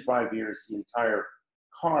within 5 years, the entire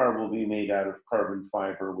car will be made out of carbon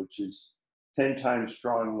fiber, which is 10 times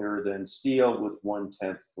stronger than steel with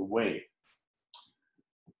 1/10 the weight.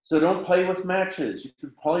 So don't play with matches. You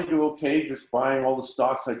could probably do okay just buying all the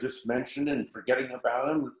stocks I just mentioned and forgetting about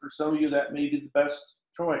them. And for some of you, that may be the best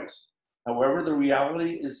choice. However, the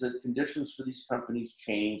reality is that conditions for these companies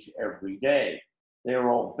change every day. They are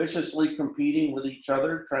all viciously competing with each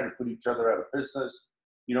other, trying to put each other out of business.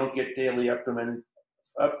 You don't get daily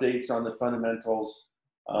updates on the fundamentals.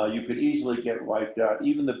 You could easily get wiped out.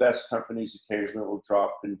 Even the best companies occasionally will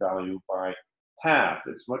drop in value by half.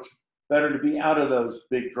 It's much better to be out of those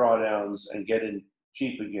big drawdowns and get in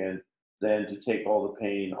cheap again than to take all the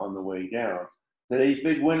pain on the way down. Today's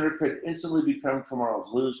big winner could instantly become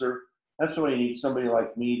tomorrow's loser. That's why you need somebody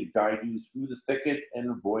like me to guide you through the thicket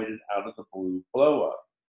and avoid it out of the blue blow up.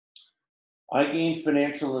 I gained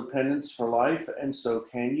financial independence for life, and so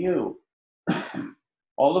can you.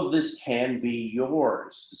 All of this can be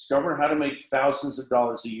yours. Discover how to make thousands of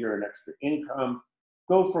dollars a year in extra income.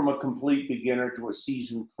 Go from a complete beginner to a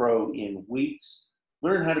seasoned pro in weeks.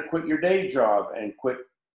 Learn how to quit your day job and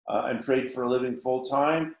and trade for a living full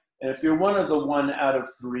time. And if you're one of the 1 out of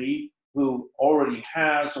 3 who already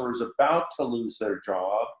has or is about to lose their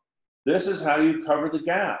job, this is how you cover the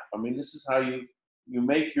gap. I mean, this is how you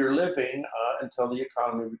make your living until the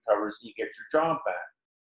economy recovers and you get your job back.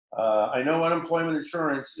 I know unemployment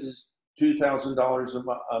insurance is $2,000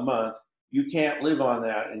 a month, You can't live on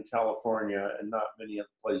that in California and not many other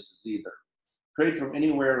places either. Trade from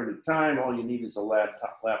anywhere, anytime. All you need is a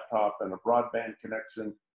laptop and a broadband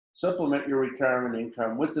connection. Supplement your retirement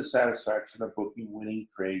income with the satisfaction of booking winning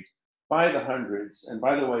trades by the hundreds. And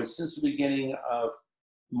by the way, since the beginning of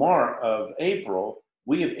April,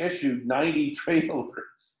 we have issued 90 trade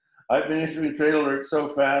alerts. I've been issuing trade alerts so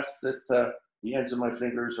fast that the ends of my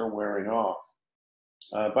fingers are wearing off.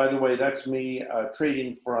 By the way, that's me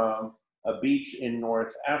trading from a beach in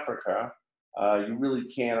North Africa. You really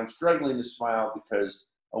can. I'm struggling to smile because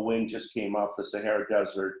a wind just came off the Sahara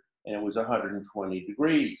Desert and it was 120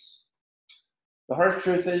 degrees. The harsh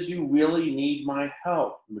truth is you really need my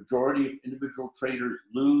help. The majority of individual traders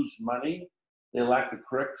lose money. They lack the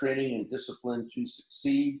correct training and discipline to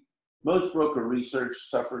succeed. Most broker research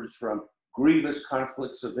suffers from grievous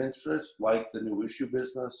conflicts of interest, like the new issue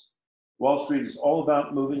business. Wall Street is all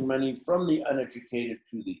about moving money from the uneducated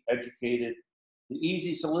to the educated. The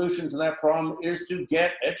easy solution to that problem is to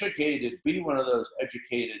get educated. Be one of those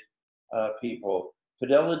educated people.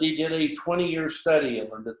 Fidelity did a 20-year study and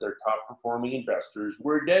learned that their top performing investors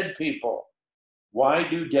were dead people. Why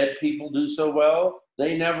do dead people do so well?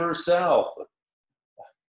 They never sell.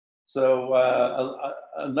 So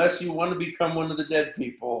unless you want to become one of the dead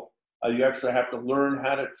people, you actually have to learn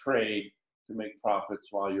how to trade to make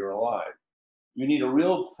profits while you're alive. You need a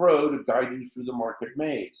real pro to guide you through the market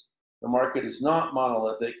maze. The market is not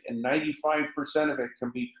monolithic, and 95% of it can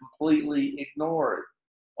be completely ignored.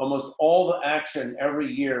 Almost all the action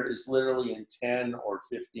every year is literally in 10 or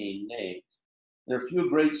 15 names. There are a few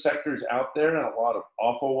great sectors out there and a lot of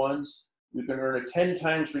awful ones. You can earn a 10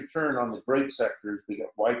 times return on the great sectors, but get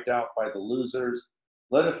wiped out by the losers.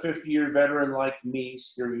 Let a 50-year veteran like me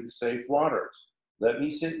steer you to safe waters. Let me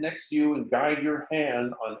sit next to you and guide your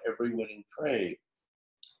hand on every winning trade.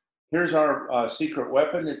 Here's our secret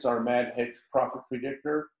weapon. It's our Mad Hedge Profit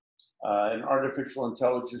Predictor, an artificial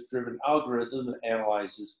intelligence-driven algorithm that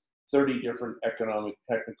analyzes 30 different economic,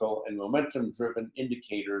 technical, and momentum-driven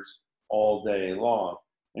indicators all day long.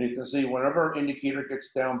 And you can see whenever our indicator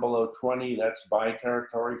gets down below 20, that's buy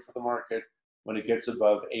territory for the market. When it gets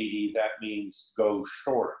above 80, that means go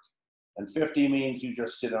short. And 50 means you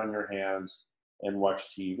just sit on your hands and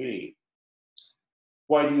watch TV.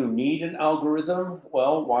 Why do you need an algorithm?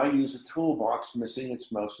 Well, why use a toolbox missing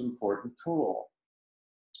its most important tool?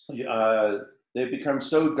 They've become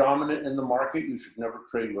so dominant in the market, you should never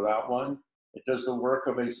trade without one. It does the work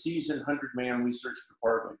of a seasoned 100-man research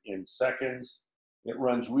department in seconds. It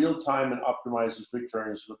runs real time and optimizes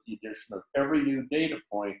returns with the addition of every new data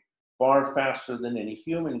point far faster than any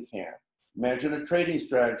human can. Imagine a trading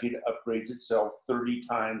strategy that upgrades itself 30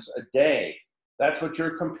 times a day. That's what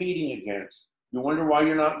you're competing against. You wonder why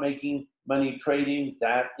you're not making money trading?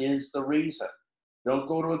 That is the reason. Don't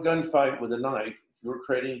go to a gunfight with a knife. If you're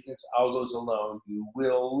trading against algos alone, you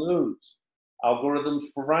will lose. Algorithms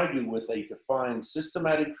provide you with a defined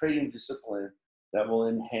systematic trading discipline that will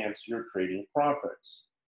enhance your trading profits.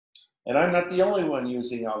 And I'm not the only one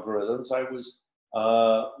using algorithms. I was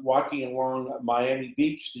walking along Miami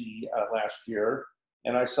Beach last year,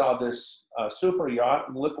 and I saw this super yacht,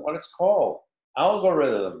 and look what it's called,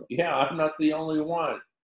 algorithm. Yeah, I'm not the only one.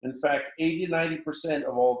 In fact, 80–90%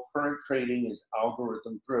 of all current trading is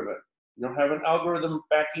algorithm driven. You don't have an algorithm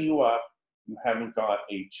backing you up, you haven't got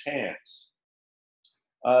a chance.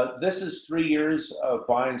 This is 3 years of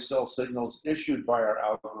buy and sell signals issued by our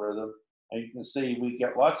algorithm. And you can see we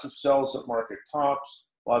get lots of sells at market tops,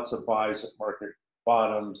 lots of buys at market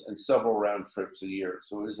bottoms, and several round trips a year.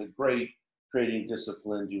 So it is a great trading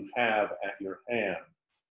discipline to have at your hand.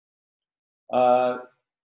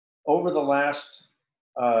 Over the last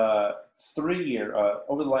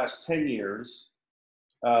 10 years,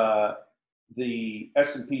 the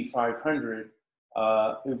S&P 500,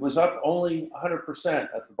 it was up only 100%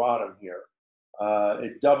 at the bottom here.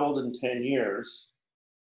 It doubled in 10 years.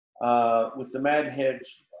 With the Mad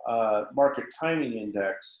Hedge Market Timing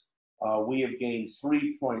Index, we have gained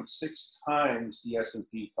 3.6 times the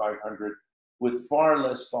S&P 500 with far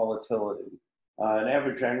less volatility. An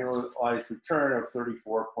average annualized return of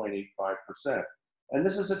 34.85%. And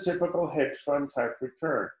this is a typical hedge fund type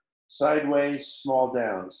return. Sideways, small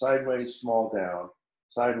down, sideways, small down,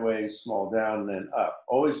 sideways, small down, and then up.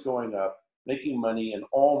 Always going up, making money in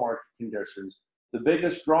all market conditions. The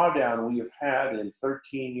biggest drawdown we have had in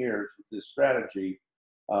 13 years with this strategy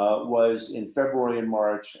was in February and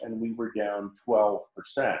March, and we were down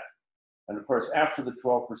 12%. And of course, after the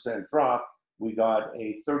 12% drop, we got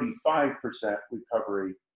a 35%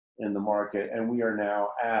 recovery in the market, and we are now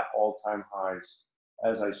at all-time highs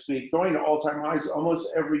as I speak, going to all-time highs almost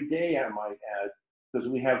every day, I might add. because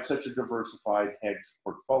we have such a diversified hedge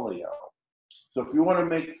portfolio. So if you want to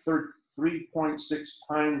make 3.6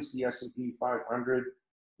 times the S&P 500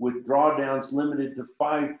 with drawdowns limited to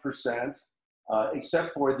 5%,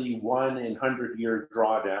 except for the 1 in 100-year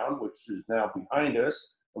drawdown, which is now behind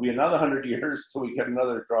us. It'll be another 100 years till we get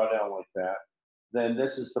another drawdown like that. Then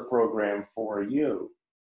this is the program for you.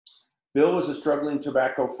 Bill was a struggling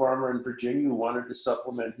tobacco farmer in Virginia who wanted to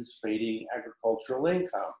supplement his fading agricultural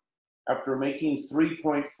income. After making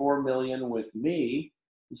 $3.4 million with me,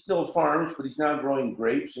 he still farms, but he's now growing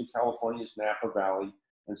grapes in California's Napa Valley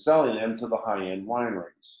and selling them to the high-end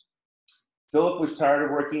wineries. Philip was tired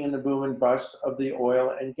of working in the boom and bust of the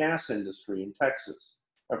oil and gas industry in Texas.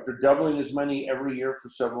 After doubling his money every year for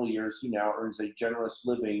several years, he now earns a generous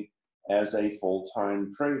living as a full-time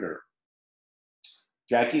trader.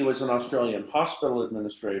 Jackie was an Australian hospital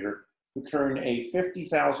administrator who turned a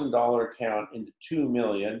 $50,000 account into $2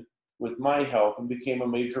 million with my help and became a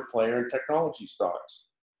major player in technology stocks.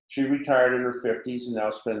 She retired in her 50s and now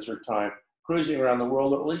spends her time cruising around the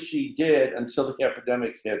world, or at least she did until the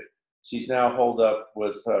epidemic hit. She's now holed up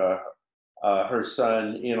with her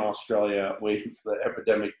son in Australia, waiting for the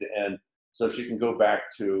epidemic to end so she can go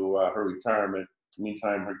back to her retirement.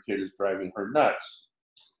 Meantime, her kid is driving her nuts,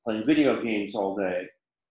 playing video games all day.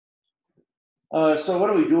 So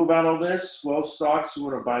what do we do about all this? Well, stocks, you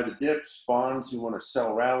want to buy the dips. Bonds, you want to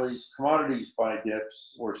sell rallies. Commodities, buy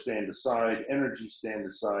dips or stand aside. Energy, stand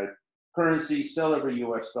aside. Currency, sell every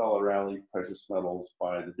US dollar rally. Precious metals,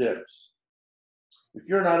 buy the dips. If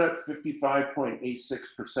you're not at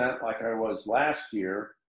 55.86% like I was last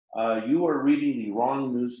year, you are reading the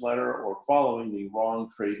wrong newsletter or following the wrong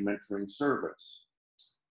trade mentoring service.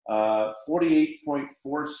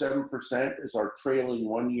 48.47% is our trailing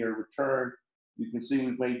one-year return. You can see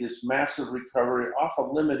we've made this massive recovery off a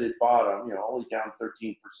limited bottom, only down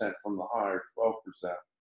 13% from the high, or 12%.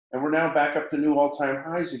 And we're now back up to new all-time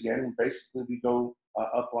highs again, and basically we go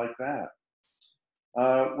up like that.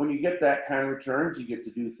 When you get that kind of returns, you get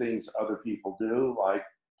to do things other people do, like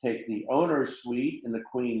take the owner's suite in the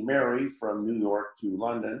Queen Mary from New York to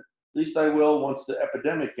London. At least I will once the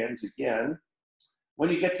epidemic ends again. When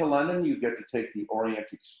you get to London, you get to take the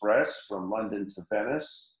Orient Express from London to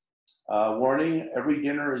Venice. Warning, every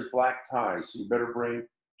dinner is black tie, so you better bring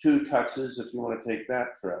 2 tuxes if you want to take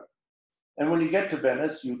that trip. And when you get to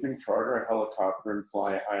Venice, you can charter a helicopter and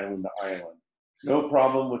fly island to island. No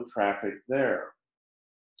problem with traffic there.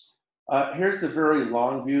 Here's the very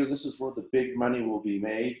long view. This is where the big money will be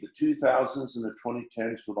made. The 2000s and the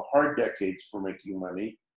 2010s were the hard decades for making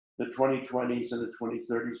money. The 2020s and the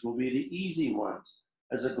 2030s will be the easy ones,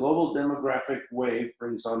 as a global demographic wave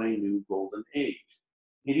brings on a new golden age.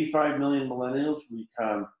 85 million millennials will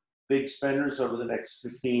become big spenders over the next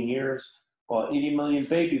 15 years, while 80 million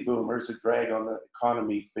baby boomers, a drag on the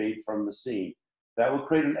economy, fade from the scene. That will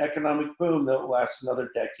create an economic boom that will last another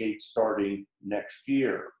decade starting next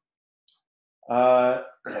year.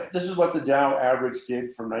 This is what the Dow average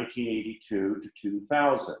did from 1982 to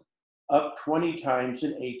 2000, up 20 times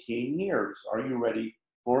in 18 years. Are you ready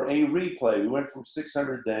for a replay? We went from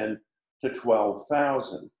 600 then to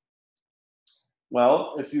 12,000.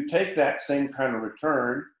 Well, if you take that same kind of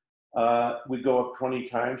return, we go up 20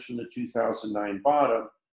 times from the 2009 bottom.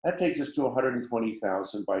 That takes us to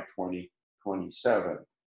 120,000 by 2027.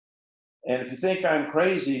 And if you think I'm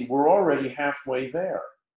crazy, we're already halfway there.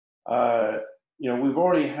 We've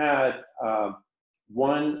already had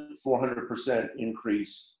one 400%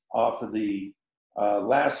 increase off of the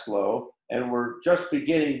last low, and we're just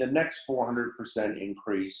beginning the next 400%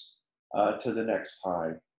 increase to the next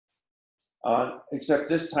high. Except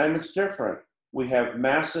this time it's different. We have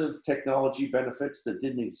massive technology benefits that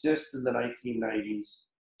didn't exist in the 1990s.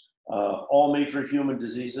 All major human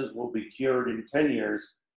diseases will be cured in 10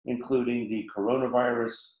 years, including the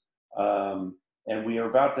coronavirus. And we are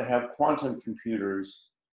about to have quantum computers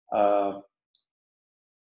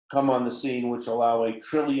come on the scene, which allow a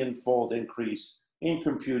trillion-fold increase in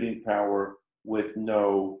computing power with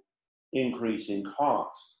no increase in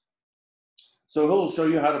cost. So he'll show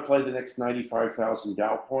you how to play the next 95,000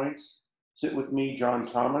 Dow points. Sit with me, John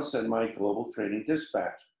Thomas, and my Global Trading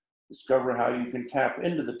Dispatch. Discover how you can tap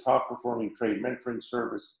into the top-performing trade mentoring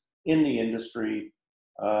service in the industry.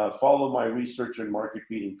 Follow my research and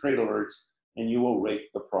market-beating trade alerts, and you will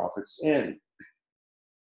rake the profits in.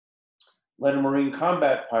 Let a Marine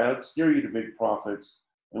combat pilot steer you to big profits,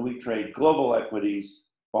 and we trade global equities,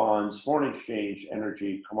 bonds, foreign exchange,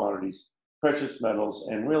 energy, commodities, precious metals,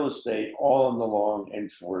 and real estate, all on the long and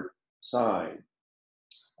short side.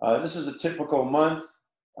 This is a typical month.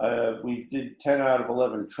 We did 10 out of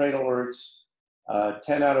 11 trade alerts.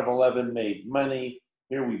 10 out of 11 made money.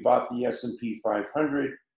 Here we bought the S&P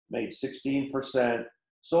 500, made 16%,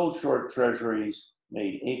 sold short treasuries,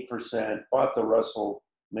 made 8%, bought the Russell,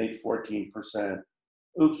 made 14%.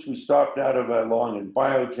 Oops, we stopped out of a long in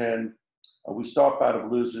Biogen. We stopped out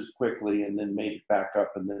of losers quickly and then made it back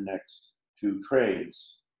up in the next 2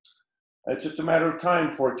 trades. It's just a matter of time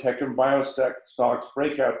before tech and bio stocks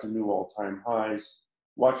break out to new all-time highs.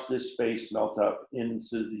 Watch this space melt up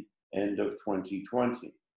into the end of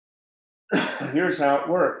 2020. Here's how it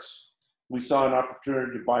works. We saw an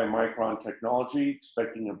opportunity to buy Micron Technology,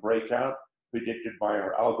 expecting a breakout predicted by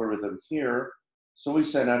our algorithm here. So we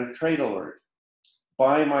sent out a trade alert.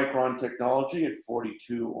 Buy Micron Technology at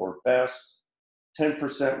 42 or best.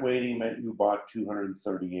 10% weighting meant you bought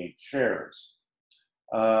 238 shares.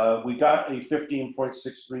 We got a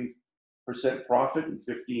 15.63% profit in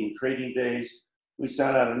 15 trading days. We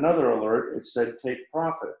sent out another alert. It said take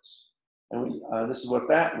profits. And this is what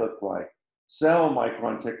that looked like. Sell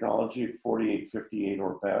Micron Technology at 48.58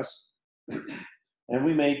 or best. And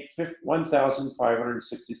we made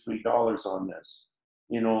 $1,563 on this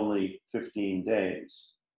in only 15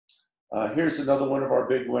 days. Here's another one of our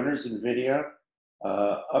big winners, NVIDIA,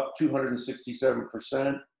 up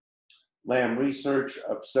 267%. Lam Research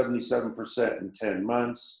up 77% in 10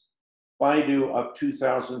 months. Baidu up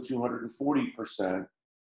 2,240%.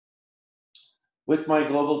 With my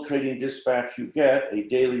Global Trading Dispatch, you get a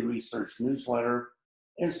daily research newsletter,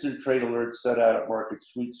 instant trade alerts set out at market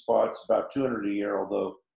sweet spots, about 200 a year,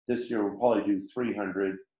 although this year we'll probably do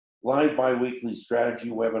 300. Live bi-weekly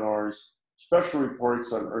strategy webinars, special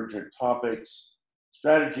reports on urgent topics,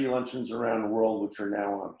 strategy luncheons around the world, which are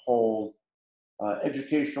now on hold,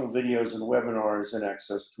 educational videos and webinars, and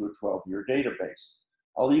access to a 12-year database.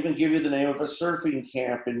 I'll even give you the name of a surfing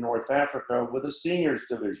camp in North Africa with a seniors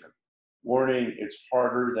division. Warning, it's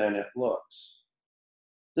harder than it looks.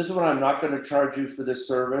 This is what I'm not going to charge you for this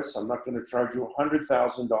service. I'm not going to charge you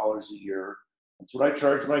 $100,000 a year. That's what I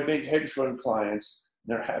charge my big hedge fund clients.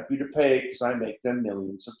 They're happy to pay because I make them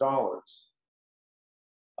millions of dollars.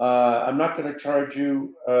 I'm not going to charge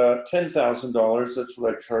you $10,000. That's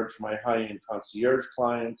what I charge my high-end concierge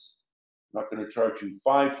clients. I'm not going to charge you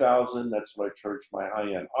 $5,000. That's what I charge my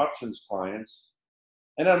high-end options clients.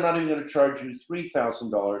 And I'm not even going to charge you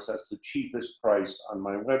 $3,000. That's the cheapest price on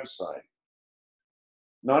my website.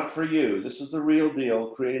 Not for you. This is the real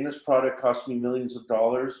deal. Creating this product cost me millions of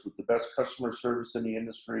dollars with the best customer service in the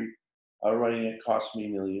industry. Running it cost me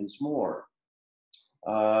millions more.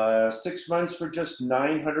 6 months for just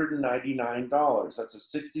 $999. That's a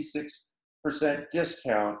 66%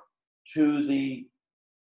 discount to the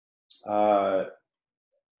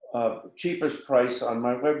cheapest price on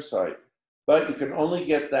my website. But you can only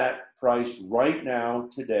get that price right now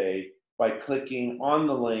today by clicking on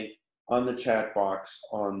the link on the chat box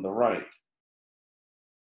on the right.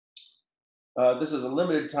 This is a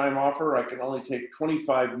limited time offer. I can only take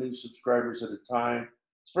 25 new subscribers at a time.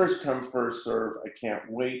 It's first come, first serve. I can't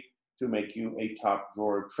wait to make you a top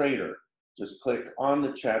drawer trader. Just click on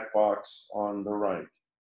the chat box on the right.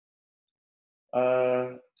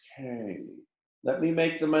 Okay, let me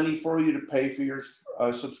make the money for you to pay for your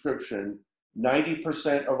subscription.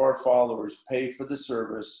 90% of our followers pay for the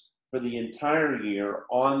service for the entire year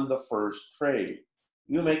on the first trade.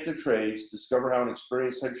 You make the trades, discover how an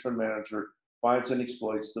experienced hedge fund manager finds and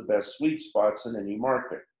exploits the best sweet spots in any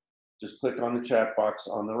market. Just click on the chat box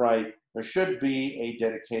on the right. There should be a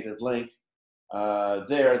dedicated link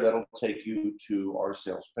there that'll take you to our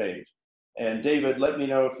sales page. And David, let me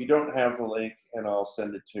know if you don't have the link and I'll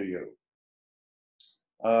send it to you.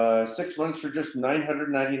 6 months for just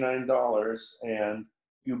 $999. And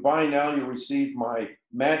if you buy now, you receive my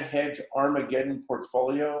Mad Hedge Armageddon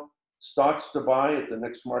portfolio, stocks to buy at the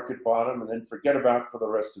next market bottom and then forget about for the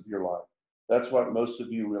rest of your life. That's what most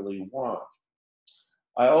of you really want.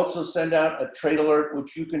 I also send out a trade alert,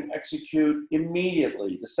 which you can execute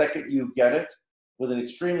immediately the second you get it, with an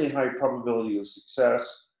extremely high probability of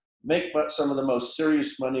success. Make some of the most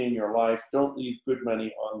serious money in your life. Don't leave good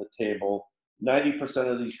money on the table. 90%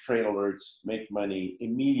 of these trade alerts make money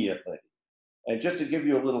immediately. And just to give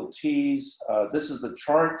you a little tease, this is the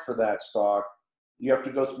chart for that stock. You have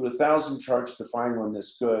to go through 1,000 charts to find one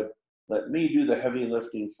this good. Let me do the heavy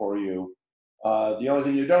lifting for you. The only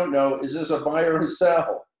thing you don't know is this a buy or a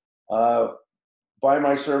sell? Buy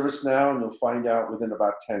my service now and you'll find out within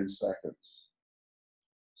about 10 seconds.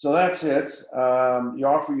 So that's it. The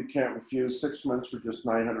offer you can't refuse, 6 months for just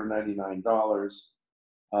 $999.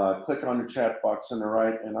 Click on the chat box on the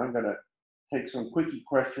right, and I'm going to take some quickie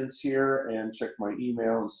questions here and check my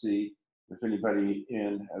email and see if anybody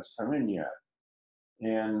has come in yet.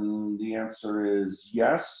 And the answer is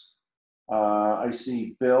yes. I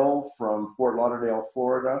see Bill from Fort Lauderdale,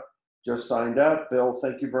 Florida, just signed up. Bill,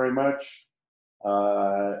 thank you very much.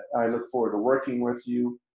 I look forward to working with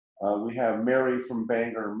you. We have Mary from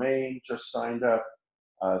Bangor, Maine, just signed up.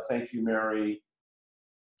 Thank you, Mary.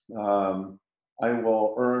 I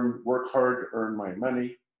will work hard to earn my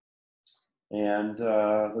money. And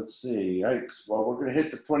let's see, yikes. Well, we're going to hit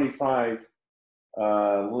the 25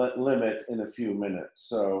 limit in a few minutes.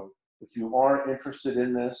 So if you are interested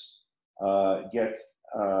in this, get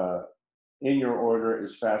in your order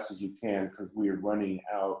as fast as you can, because we are running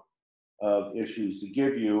out of issues to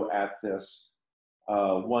give you at this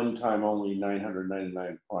one-time only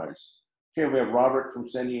 $999 price. Okay, we have Robert from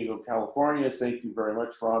San Diego, California. Thank you very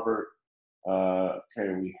much, Robert.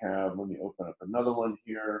 Okay, we have, let me open up another one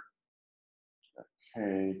here.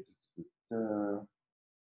 Okay.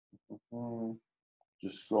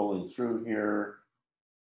 Just scrolling through here.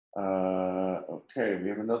 Okay, we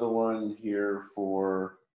have another one here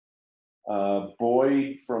for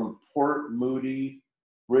Boyd from Port Moody,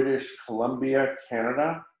 British Columbia,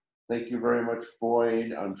 Canada. Thank you very much,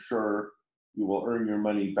 Boyd. I'm sure you will earn your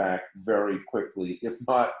money back very quickly, if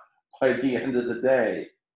not by the end of the day.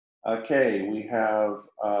 Okay, we have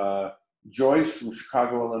Joyce from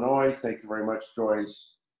Chicago, Illinois. Thank you very much,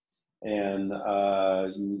 Joyce. And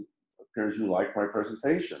it appears you like my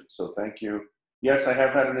presentation, so thank you. Yes, I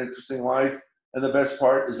have had an interesting life, and the best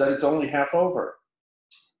part is that it's only half over.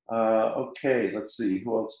 Okay, let's see,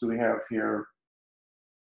 who else do we have here?